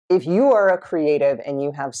If you are a creative and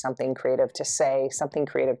you have something creative to say, something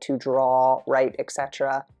creative to draw, write,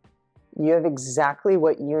 etc., you have exactly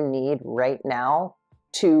what you need right now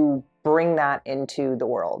to bring that into the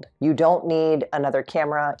world. You don't need another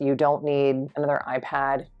camera. You don't need another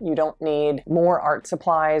iPad. You don't need more art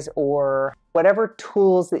supplies or whatever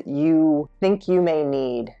tools that you think you may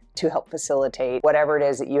need to help facilitate whatever it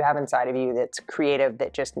is that you have inside of you that's creative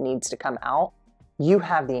that just needs to come out. You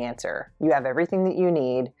have the answer. You have everything that you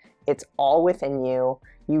need. It's all within you.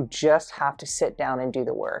 You just have to sit down and do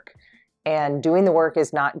the work. And doing the work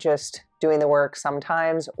is not just doing the work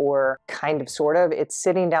sometimes or kind of sort of. It's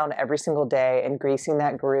sitting down every single day and greasing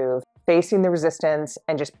that groove, facing the resistance,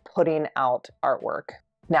 and just putting out artwork.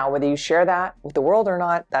 Now, whether you share that with the world or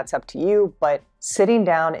not, that's up to you, but sitting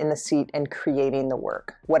down in the seat and creating the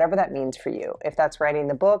work, whatever that means for you. If that's writing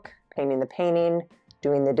the book, painting the painting,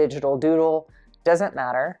 doing the digital doodle, doesn't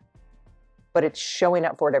matter, but it's showing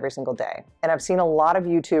up for it every single day. And I've seen a lot of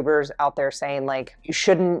YouTubers out there saying like, you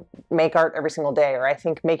shouldn't make art every single day, or I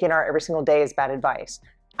think making art every single day is bad advice.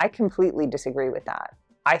 I completely disagree with that.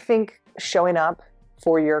 I think showing up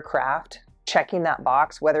for your craft, checking that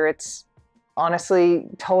box, whether it's honestly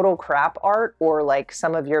total crap art or like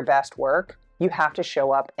some of your best work, you have to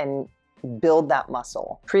show up and build that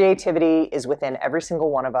muscle. Creativity is within every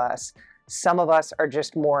single one of us. Some of us are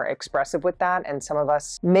just more expressive with that, and some of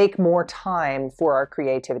us make more time for our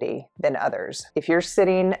creativity than others. If you're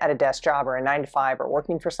sitting at a desk job or a 9-to-5 or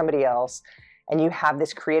working for somebody else, and you have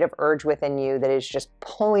this creative urge within you that is just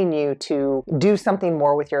pulling you to do something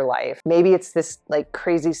more with your life. Maybe it's this like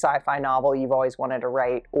crazy sci-fi novel you've always wanted to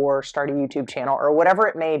write, or start a YouTube channel, or whatever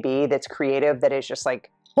it may be that's creative, that is just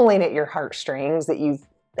like pulling at your heartstrings that you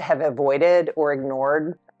have avoided or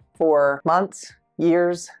ignored for months,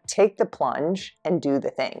 years. Take the plunge and do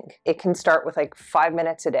the thing. It can start with like 5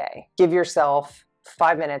 minutes a day. Give yourself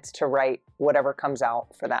 5 minutes to write whatever comes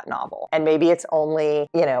out for that novel. And maybe it's only,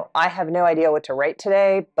 I have no idea what to write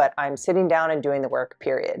today, but I'm sitting down and doing the work,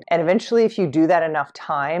 period. And eventually, if you do that enough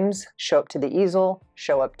times, show up to the easel,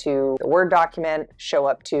 show up to the Word document, show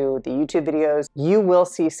up to the YouTube videos, you will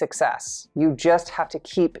see success. You just have to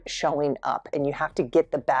keep showing up, and you have to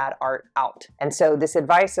get the bad art out. And so this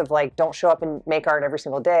advice of like, don't show up and make art every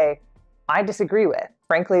single day, I disagree with.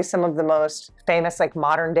 Frankly, some of the most famous like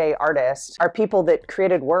modern day artists are people that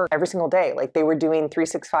created work every single day. Like they were doing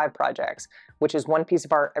 365 projects, which is one piece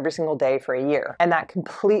of art every single day for a year. And that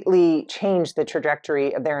completely changed the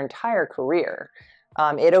trajectory of their entire career.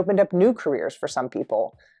 It opened up new careers for some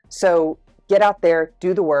people. So get out there,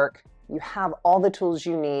 do the work. You have all the tools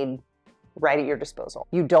you need right at your disposal.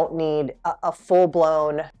 You don't need a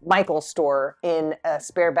full-blown Michaels store in a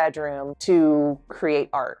spare bedroom to create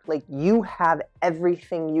art. Like you have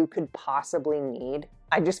everything you could possibly need.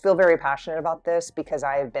 I just feel very passionate about this because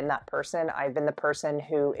I have been that person. I've been the person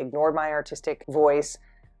who ignored my artistic voice.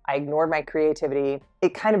 I ignored my creativity.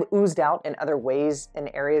 It kind of oozed out in other ways in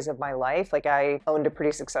areas of my life. Like I owned a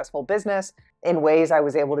pretty successful business. In ways I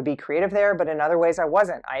was able to be creative there, but in other ways I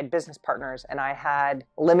wasn't. I had business partners and I had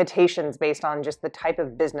limitations based on just the type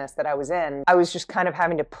of business that I was in. I was just kind of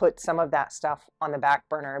having to put some of that stuff on the back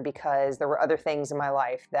burner because there were other things in my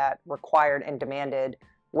life that required and demanded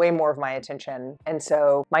way more of my attention. And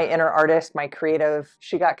so my inner artist, my creative,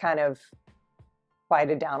 she got kind of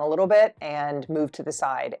quieted down a little bit and moved to the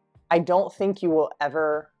side. I don't think you will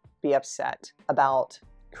ever be upset about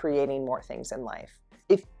creating more things in life.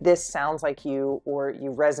 If this sounds like you, or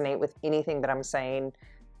you resonate with anything that I'm saying,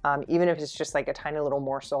 even if it's just like a tiny little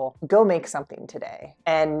morsel, go make something today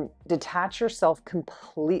and detach yourself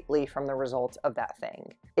completely from the results of that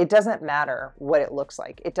thing. It doesn't matter what it looks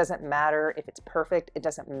like. It doesn't matter if it's perfect. It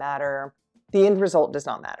doesn't matter. The end result does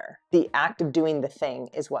not matter. The act of doing the thing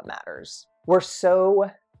is what matters. We're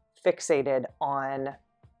so fixated on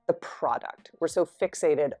the product. We're so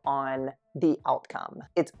fixated on the outcome.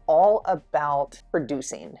 It's all about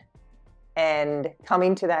producing and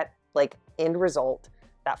coming to that like end result,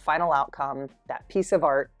 that final outcome, that piece of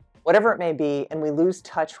art, whatever it may be, and we lose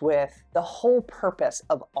touch with the whole purpose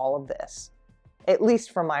of all of this, at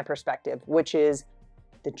least from my perspective, which is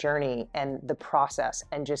the journey and the process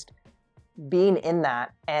and just being in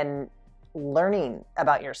that and learning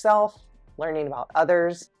about yourself, learning about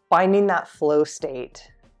others, finding that flow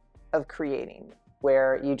state of creating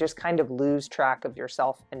where you just kind of lose track of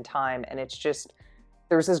yourself and time. And it's just,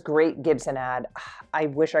 there's this great Gibson ad. I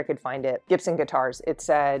wish I could find it. Gibson guitars. It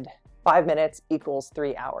said 5 minutes equals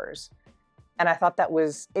 3 hours. And I thought that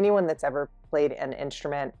was, anyone that's ever played an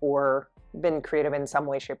instrument or been creative in some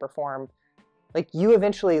way, shape, or form, like you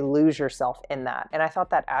eventually lose yourself in that. And I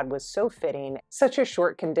thought that ad was so fitting, such a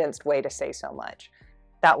short, condensed way to say so much.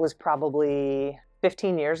 That was probably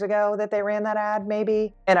 15 years ago that they ran that ad,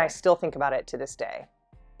 maybe. And I still think about it to this day.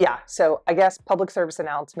 Yeah, so I guess public service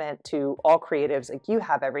announcement to all creatives, like, you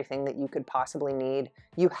have everything that you could possibly need.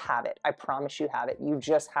 You have it. I promise you have it. You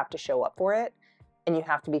just have to show up for it, and you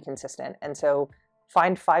have to be consistent. And so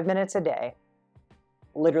find 5 minutes a day,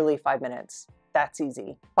 literally 5 minutes. That's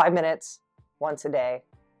easy. 5 minutes once a day,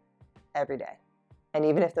 every day. And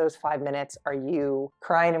even if those 5 minutes are you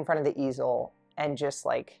crying in front of the easel and just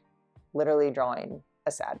like literally drawing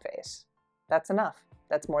a sad face, that's enough.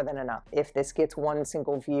 That's more than enough. If this gets one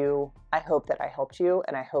single view, I hope that I helped you,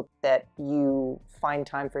 and I hope that you find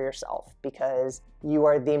time for yourself, because you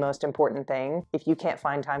are the most important thing. If you can't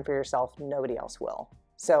find time for yourself, nobody else will.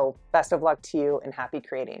 So best of luck to you, and happy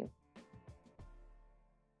creating.